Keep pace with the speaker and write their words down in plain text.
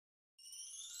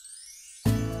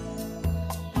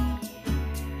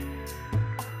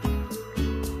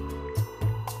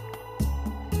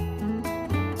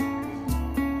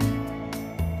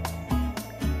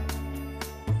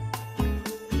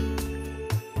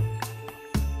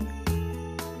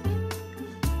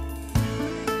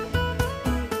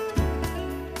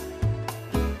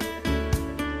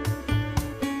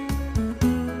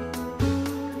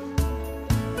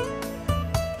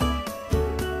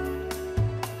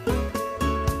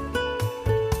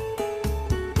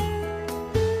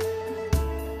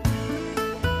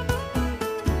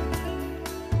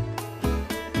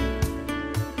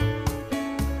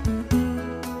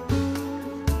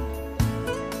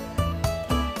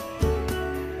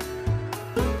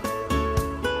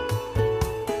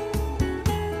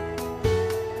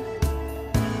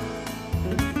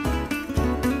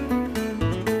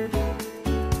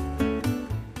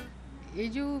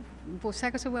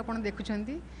पोशाक सब आप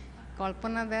देखुं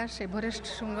कल्पना दास एवरेस्ट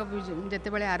शृंग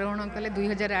जितेबाला आरोहण कले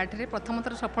 2008 रे प्रथम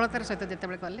थर सफलतार सहित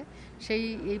जितेबाला कले से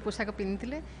यही पोशाक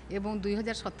पिंधिले एवं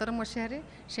 2017 मसीह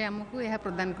से आमको यह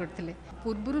प्रदान करते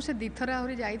पूर्वर से दिथर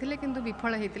आहरी जाइए किंतु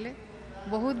विफल होते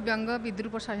बहुत व्यंग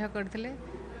विद्रूप सह्य करते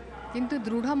किंतु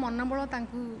दृढ़ मनोबल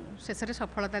शेष में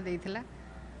सफलता देइथिला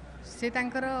से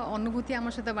तांकर अनुभूति आम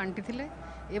सहित बांटी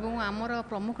एवं आमर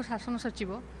प्रमुख शासन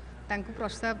सचिव तांको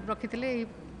प्रस्ताव रखिथिले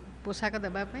पोशाक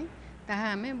देवाई ताहा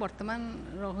आमे वर्तमान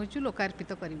रहुचु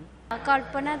लोकार्पित करिवु।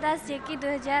 कल्पना दास जे कि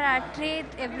 2008 रे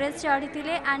एवरेस्ट चढ़ी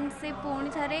एंड से पुणी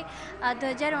थे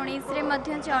 2019 रे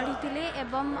मध्य चढ़ी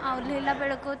एवं ओह्लैला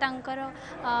बेलू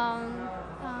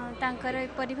तांकर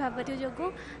एपरी भाव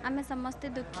जो आम समस्ते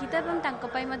दुखित एवं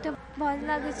भल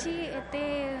लगुच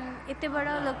एते बड़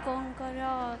लोकंकर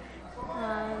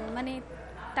माने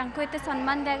तांको एते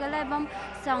सम्मान दिगला एवं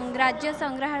राज्य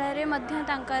संग्रहालय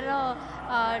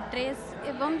ड्रेस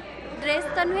एवं ड्रेस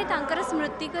तो नुहे तांकर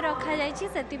स्मृति को रखा जाए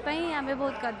आमे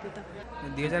बहुत गर्वित।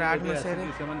 2008 मसीह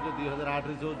 2008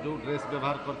 रे जो ड्रेस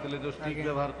व्यवहार करते जो स्टिक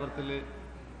व्यवहार करते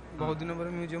बहुत दिन पर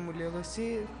म्यूजियम बुलिया बसी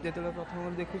जो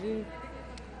प्रथम देखुची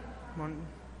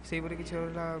से किसी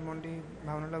मन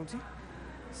भावना लगुच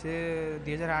से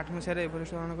 2008 मसीह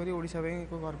एवरेस्ट आरोहण कर ओडिशा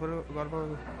एक गर्व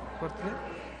करते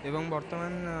एवं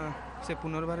वर्तमान से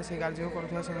पुनर्बार से कार्य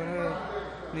कर समय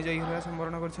निज इहरा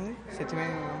संवरण कर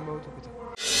बहुत दुखित।